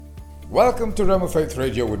Welcome to Realm of Faith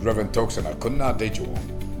Radio with Reverend Tokes and Akunna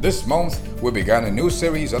Adejuwon. This month, we began a new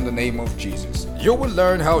series on the name of Jesus. You will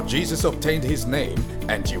learn how Jesus obtained his name,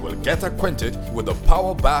 and you will get acquainted with the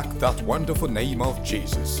power back that wonderful name of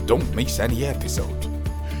Jesus. Don't miss any episode.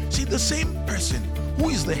 See, the same person who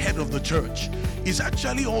is the head of the church is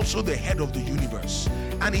actually also the head of the universe,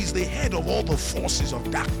 and he's the head of all the forces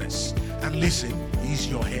of darkness. And listen, he's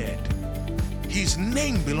your head. His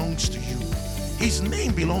name belongs to you. His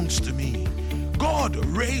name belongs to me. God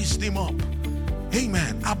raised him up,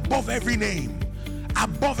 amen, above every name,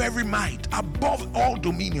 above every might, above all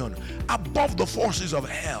dominion, above the forces of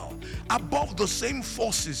hell, above the same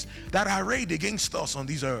forces that are arrayed against us on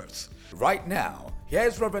this earth. Right now,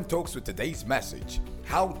 here's Reverend Tokes with today's message,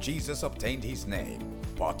 How Jesus Obtained His Name,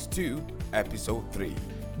 Part 2, Episode 3.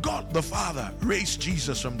 God the Father raised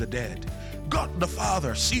Jesus from the dead. God the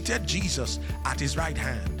Father seated Jesus at his right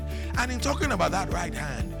hand. And in talking about that right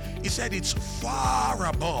hand, he said it's far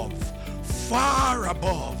above,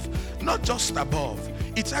 not just above.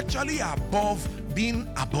 It's actually above being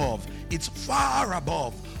above. It's far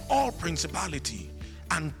above all principality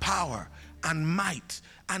and power and might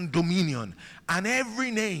and dominion and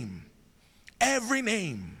every name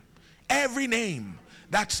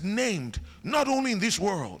that's named, not only in this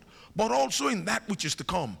world, but also in that which is to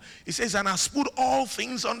come. It says, and has put all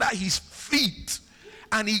things under his feet,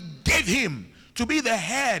 and he gave him to be the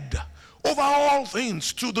head over all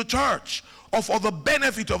things to the church, or for the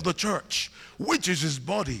benefit of the church, which is his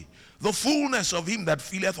body, the fullness of him that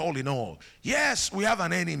filleth all in all. Yes, we have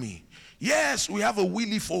an enemy. Yes, we have a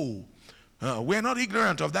wily foe. We're not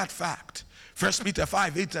ignorant of that fact. 1 Peter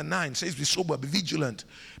 5, 8 and 9 says, be sober, be vigilant,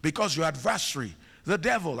 because your adversary, the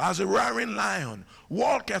devil, as a roaring lion,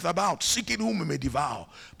 walketh about, seeking whom he may devour.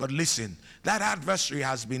 But listen, that adversary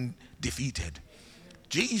has been defeated.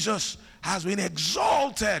 Jesus has been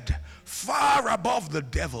exalted far above the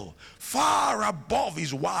devil, far above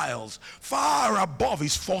his wiles, far above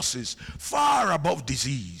his forces, far above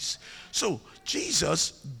disease. So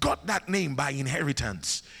Jesus got that name by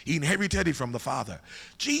inheritance. He inherited it from the Father.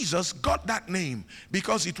 Jesus got that name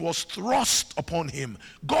because it was thrust upon him.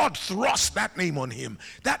 God thrust that name on him.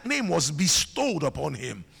 That name was bestowed upon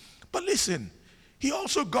him. But listen, he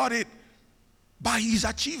also got it by his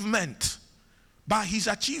achievement. By his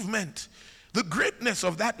achievement. The greatness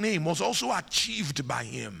of that name was also achieved by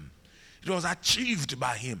him. It was achieved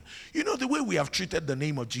by him. You know the way we have treated the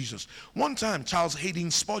name of Jesus. One time, Charles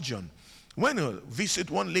Haddon Spurgeon went to visit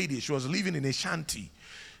one lady. She was living in a shanty.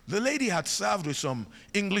 The lady had served with some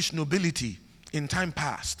English nobility in time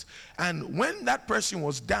past. And when that person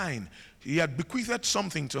was dying, he had bequeathed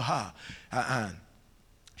something to her. And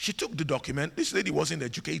she took the document. This lady wasn't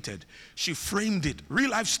educated. She framed it, real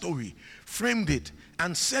life story, framed it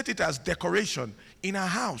and set it as decoration in her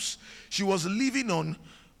house. She was living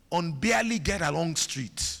on Barely Get Along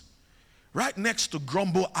Street, right next to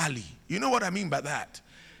Grumble Alley. You know what I mean by that?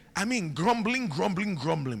 I mean grumbling,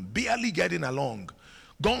 barely getting along.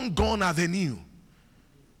 Gone Avenue.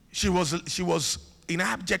 She was in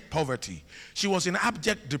abject poverty. She was in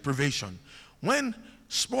abject deprivation. When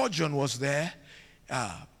Spurgeon was there,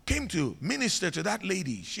 came to minister to that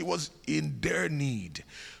lady, she was in dire need.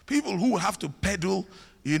 People who have to peddle,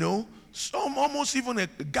 some almost even a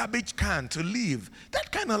garbage can to live.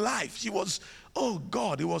 That kind of life. She was, oh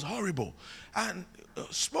God, it was horrible. And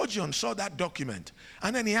Spurgeon saw that document,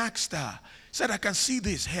 and then he asked her, said, I can see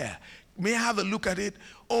this here. May I have a look at it?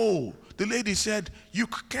 Oh, the lady said, you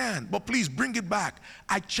can, but please bring it back.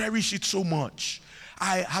 I cherish it so much.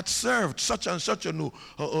 I had served such and such a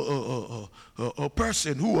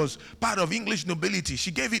person who was part of English nobility. She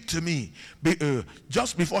gave it to me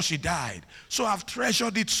just before she died. So I've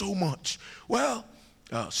treasured it so much. Well,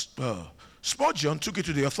 Spurgeon took it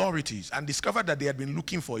to the authorities and discovered that they had been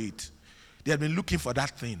looking for it. They had been looking for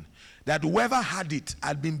that thing. That whoever had it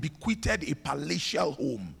had been bequeathed a palatial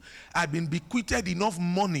home, had been bequeathed enough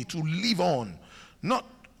money to live on, not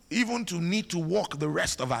even to need to walk the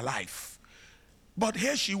rest of her life. But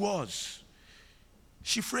here she was.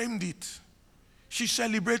 She framed it. She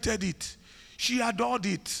celebrated it. She adored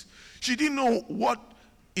it. She didn't know what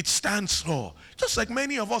it stands for. Just like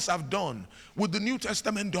many of us have done with the New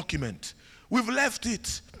Testament document. We've left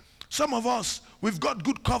it. Some of us, we've got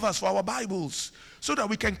good covers for our Bibles so that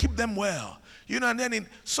we can keep them well. And then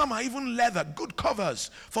some are even leather, good covers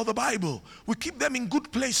for the Bible. We keep them in good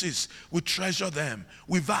places. We treasure them.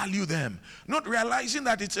 We value them. Not realizing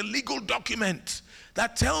that it's a legal document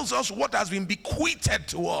that tells us what has been bequeathed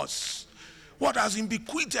to us. What has been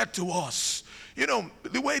bequeathed to us.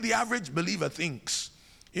 The way the average believer thinks.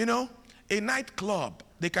 A nightclub,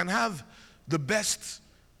 they can have the best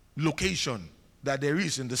location that there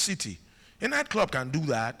is in the city. A nightclub can do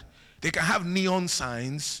that. They can have neon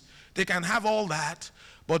signs. They can have all that.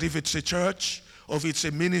 But if it's a church or if it's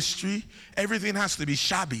a ministry, everything has to be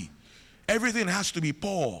shabby. Everything has to be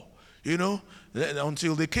poor. You know,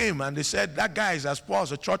 until they came and they said, that guy is as poor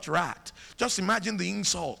as a church rat. Just imagine the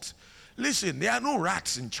insult. Listen, there are no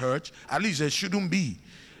rats in church. At least there shouldn't be.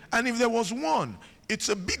 And if there was one, it's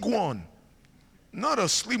a big one. Not a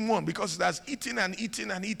slim one, because that's eating and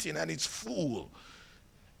eating and eating and it's full.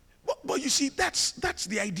 But you see, that's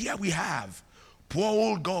the idea we have. Poor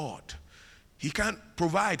old God. He can't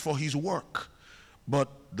provide for his work. But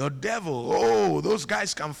the devil, oh, those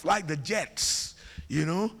guys can fly the jets. You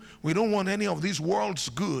know, we don't want any of these world's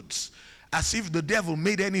goods. As if the devil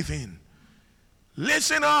made anything.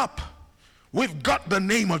 Listen up. We've got the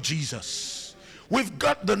name of Jesus. We've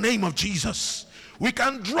got the name of Jesus. We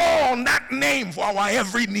can draw on that name for our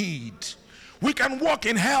every need. We can walk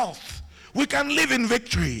in health. We can live in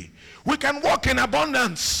victory. We can walk in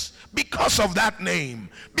abundance because of that name.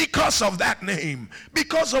 Because of that name.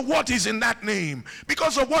 Because of what is in that name.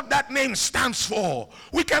 Because of what that name stands for.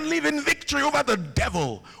 We can live in victory over the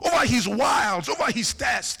devil, over his wiles, over his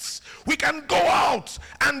tests. We can go out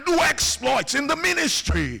and do exploits in the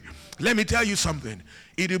ministry. Let me tell you something.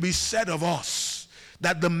 It will be said of us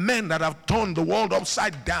that the men that have turned the world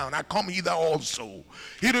upside down are come hither also.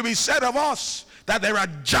 It will be said of us that there are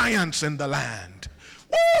giants in the land.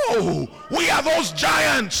 Whoa! We are those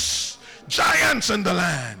giants in the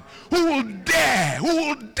land. Who will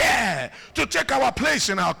dare to take our place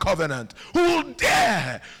in our covenant? Who will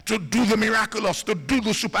dare to do the miraculous, to do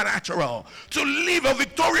the supernatural, to live a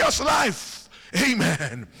victorious life?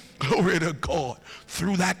 Amen. Glory to God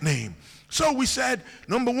through that name. So we said,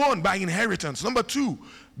 number one, by inheritance. Number two,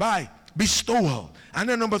 by bestowal. And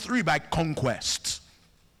then number three, by conquest.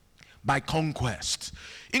 By conquest.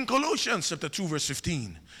 In Colossians chapter 2 verse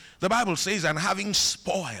 15, the Bible says, and having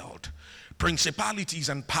spoiled principalities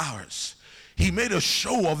and powers, he made a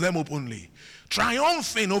show of them openly,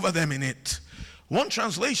 triumphing over them in it. One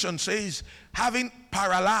translation says, having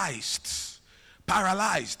paralyzed.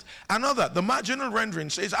 Another, the marginal rendering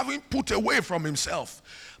says, having put away from himself.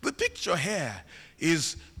 The picture here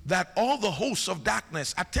is that all the hosts of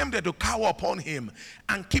darkness attempted to cower upon him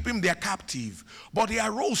and keep him there captive. But he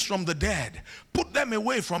arose from the dead, put them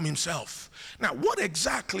away from himself. Now, what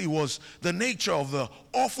exactly was the nature of the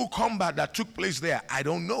awful combat that took place there? I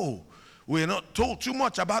don't know. We're not told too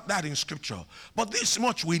much about that in scripture. But this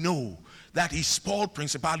much we know, that he spoiled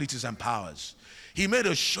principalities and powers. He made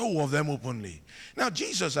a show of them openly. Now,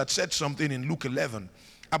 Jesus had said something in Luke 11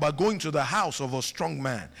 about going to the house of a strong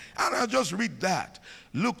man. And I'll just read that.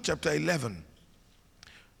 Luke chapter 11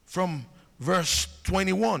 from verse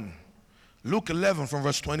 21. Luke 11 from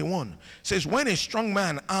verse 21 says, when a strong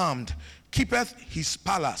man armed keepeth his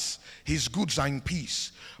palace, his goods are in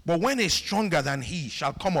peace. But when a stronger than he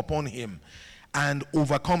shall come upon him and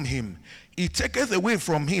overcome him, he taketh away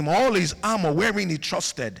from him all his armor wherein he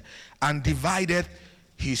trusted, and divideth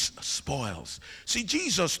his spoils. See,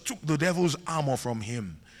 Jesus took the devil's armor from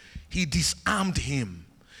him. He disarmed him.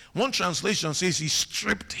 One translation says he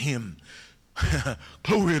stripped him.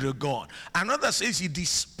 Glory to God. Another says he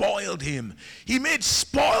despoiled him. He made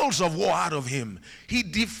spoils of war out of him. He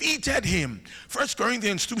defeated him. 1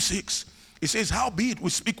 Corinthians 2:6. It says, howbeit we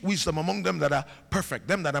speak wisdom among them that are perfect,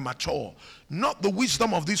 them that are mature, not the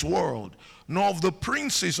wisdom of this world, nor of the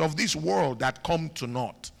princes of this world that come to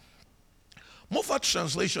naught. Moffat's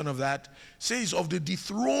translation of that says of the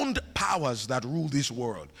dethroned powers that rule this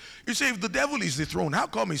world. You say, if the devil is dethroned, how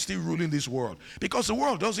come he's still ruling this world? Because the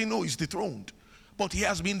world doesn't know he's dethroned. But he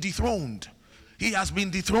has been dethroned. He has been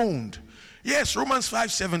dethroned. Yes, Romans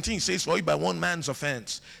 5:17 says, for if by one man's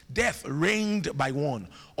offense death reigned by one,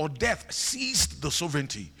 or death seized the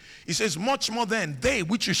sovereignty. It says, much more then they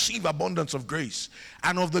which receive abundance of grace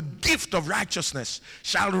and of the gift of righteousness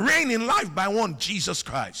shall reign in life by one, Jesus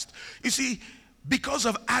Christ. You see, because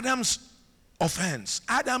of Adam's offense,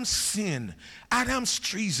 Adam's sin, Adam's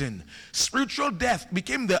treason, spiritual death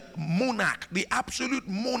became the monarch, the absolute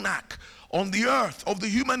monarch on the earth of the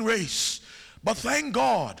human race. But thank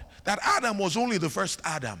God that Adam was only the first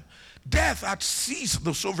Adam. Death had seized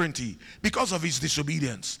the sovereignty because of his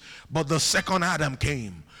disobedience. But the second Adam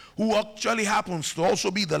came, who actually happens to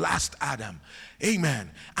also be the last Adam.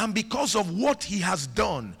 Amen. And because of what he has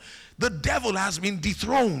done, the devil has been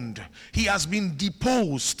dethroned. He has been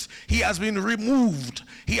deposed. He has been removed.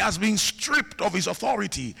 He has been stripped of his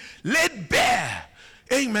authority, laid bare.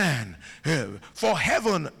 Amen. For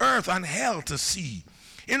heaven, earth, and hell to see.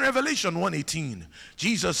 In Revelation 1:18,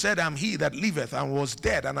 Jesus said, I'm he that liveth and was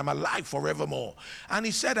dead, and I'm alive forevermore. And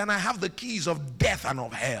he said, and I have the keys of death and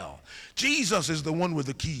of hell. Jesus is the one with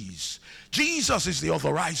the keys. Jesus is the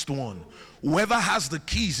authorized one. Whoever has the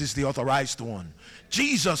keys is the authorized one.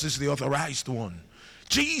 Jesus is the authorized one.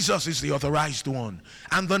 Jesus is the authorized one.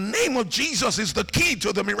 And the name of Jesus is the key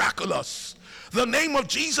to the miraculous. The name of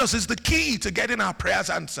Jesus is the key to getting our prayers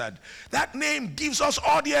answered. That name gives us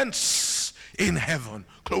audience in heaven.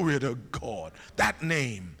 Glory to God. That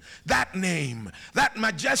name, that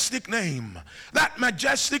majestic name,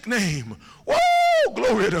 woo,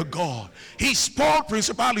 glory to God. He spoiled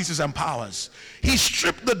principalities and powers. He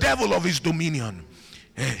stripped the devil of his dominion.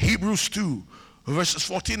 Hebrews 2 verses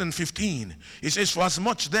 14 and 15, it says, for as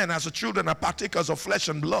much then as the children are partakers of flesh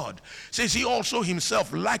and blood, says he also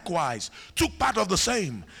himself likewise took part of the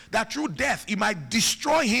same, that through death he might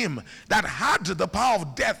destroy him that had the power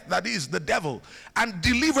of death, that is the devil, and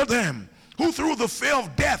deliver them who through the fear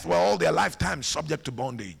of death were all their lifetime subject to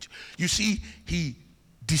bondage. You see, he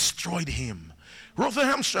destroyed him.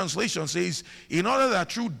 Rotherham's translation says, in order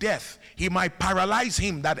that through death he might paralyze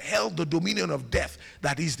him that held the dominion of death,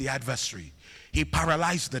 that is the adversary. He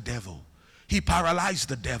paralyzed the devil. He paralyzed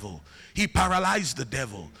the devil. He paralyzed the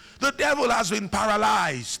devil. The devil has been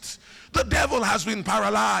paralyzed. The devil has been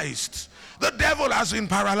paralyzed. The devil has been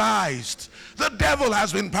paralyzed. The devil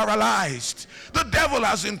has been paralyzed. The devil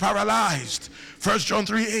has been paralyzed. 1 John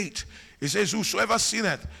 3:8. It says, whosoever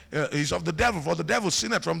sinneth is of the devil, for the devil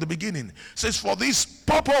sinneth from the beginning. It says, for this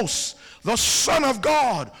purpose the Son of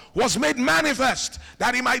God was made manifest,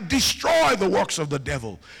 that he might destroy the works of the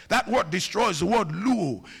devil. That word destroy is the word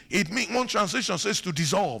luo. It means, one translation says to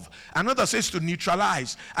dissolve, another says to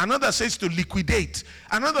neutralize, another says to liquidate,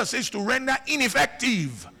 another says to render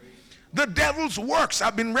ineffective. The devil's works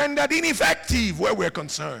have been rendered ineffective where we're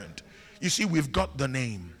concerned. You see, we've got the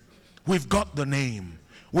name. We've got the name.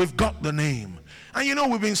 We've got the name. And you know,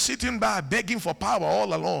 we've been sitting by begging for power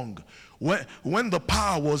all along, when the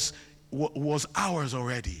power was ours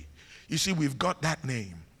already. You see, we've got that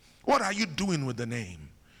name. What are you doing with the name?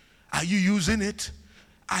 Are you using it?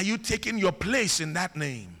 Are you taking your place in that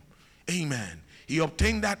name? Amen. He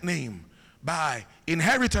obtained that name by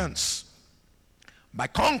inheritance, by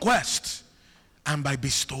conquest, and by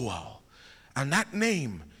bestowal. And that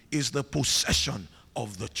name is the possession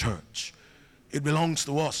of the church. It belongs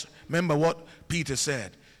to us. Remember what Peter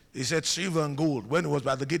said. He said, silver and gold, when it was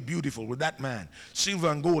by the gate beautiful with that man, silver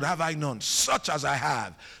and gold have I none, such as I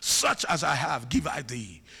have give I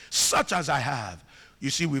thee, such as I have. You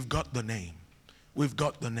see, we've got the name. We've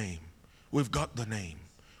got the name. We've got the name.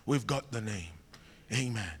 We've got the name.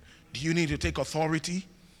 Amen. Do you need to take authority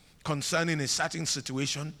concerning a certain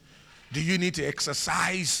situation? Do you need to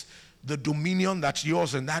exercise the dominion that's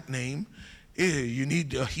yours in that name? You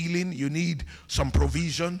need a healing. You need some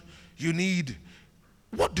provision.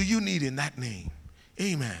 What do you need in that name?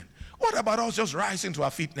 Amen. What about us just rising to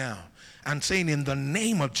our feet now and saying, in the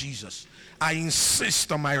name of Jesus, I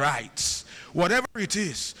insist on my rights. Whatever it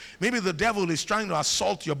is. Maybe the devil is trying to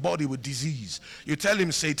assault your body with disease. You tell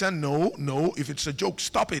him, Satan, no, if it's a joke,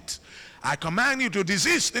 stop it. I command you to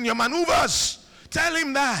desist in your maneuvers. Tell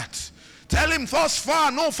him that. Tell him, thus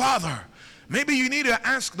far, no farther. Maybe you need to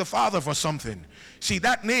ask the Father for something. See,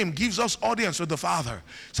 that name gives us audience with the Father.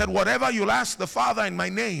 Said, whatever you'll ask the Father in my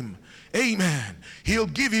name, amen, he'll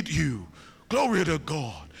give it you. Glory to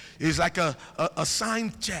God. It's like a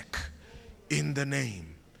signed check. In the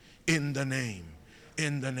name, in the name,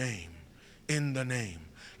 in the name, in the name.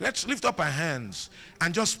 Let's lift up our hands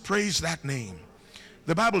and just praise that name.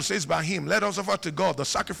 The Bible says, by him, let us offer to God the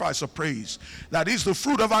sacrifice of praise. That is the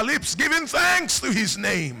fruit of our lips, giving thanks to his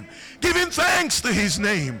name. Giving thanks to his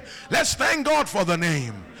name. Let's thank God for the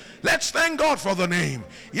name. Let's thank God for the name.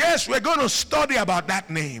 Yes, we're going to study about that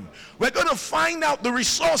name. We're going to find out the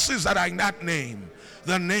resources that are in that name.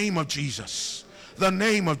 The name of Jesus. The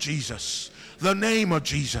name of Jesus. The name of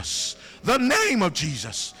Jesus. The name of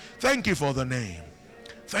Jesus. Thank you for the name.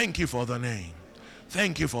 Thank you for the name.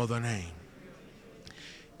 Thank you for the name.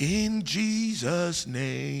 In Jesus'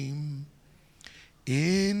 name,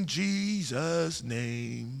 in Jesus'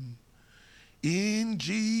 name, in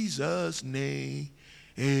Jesus' name,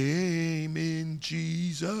 in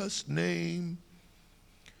Jesus' name,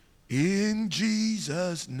 in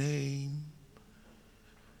Jesus' name,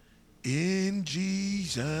 in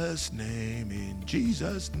Jesus' name, in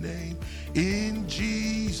Jesus' name, in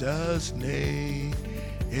Jesus' name,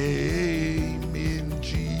 in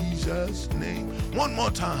Jesus' name. One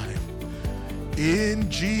more time. In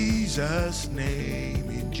Jesus' name,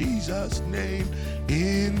 in Jesus' name,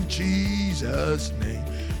 in Jesus' name,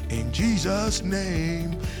 In Jesus'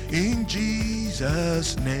 name, in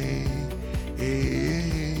Jesus' name,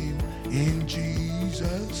 in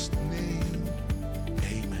Jesus' name,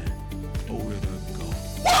 amen. Glory to God.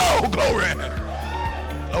 Whoa, glory.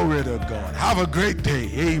 Glory to God. Have a great day,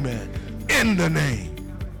 amen. In the name.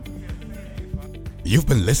 You've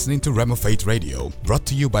been listening to Rhema Faith Radio, brought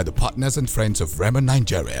to you by the partners and friends of Rhema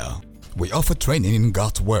Nigeria. We offer training in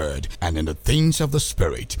God's Word and in the things of the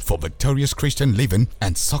Spirit for victorious Christian living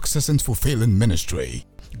and success in fulfilling ministry.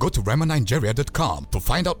 Go to RhemaNigeria.com to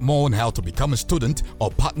find out more on how to become a student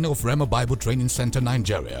or partner of Rhema Bible Training Center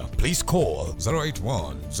Nigeria. Please call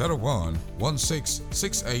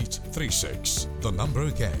 081-01-166836. The number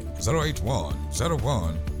again,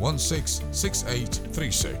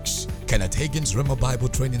 081-01-166836. Kenneth Hagin's Rhema Bible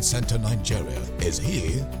Training Center Nigeria is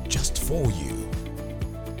here just for you.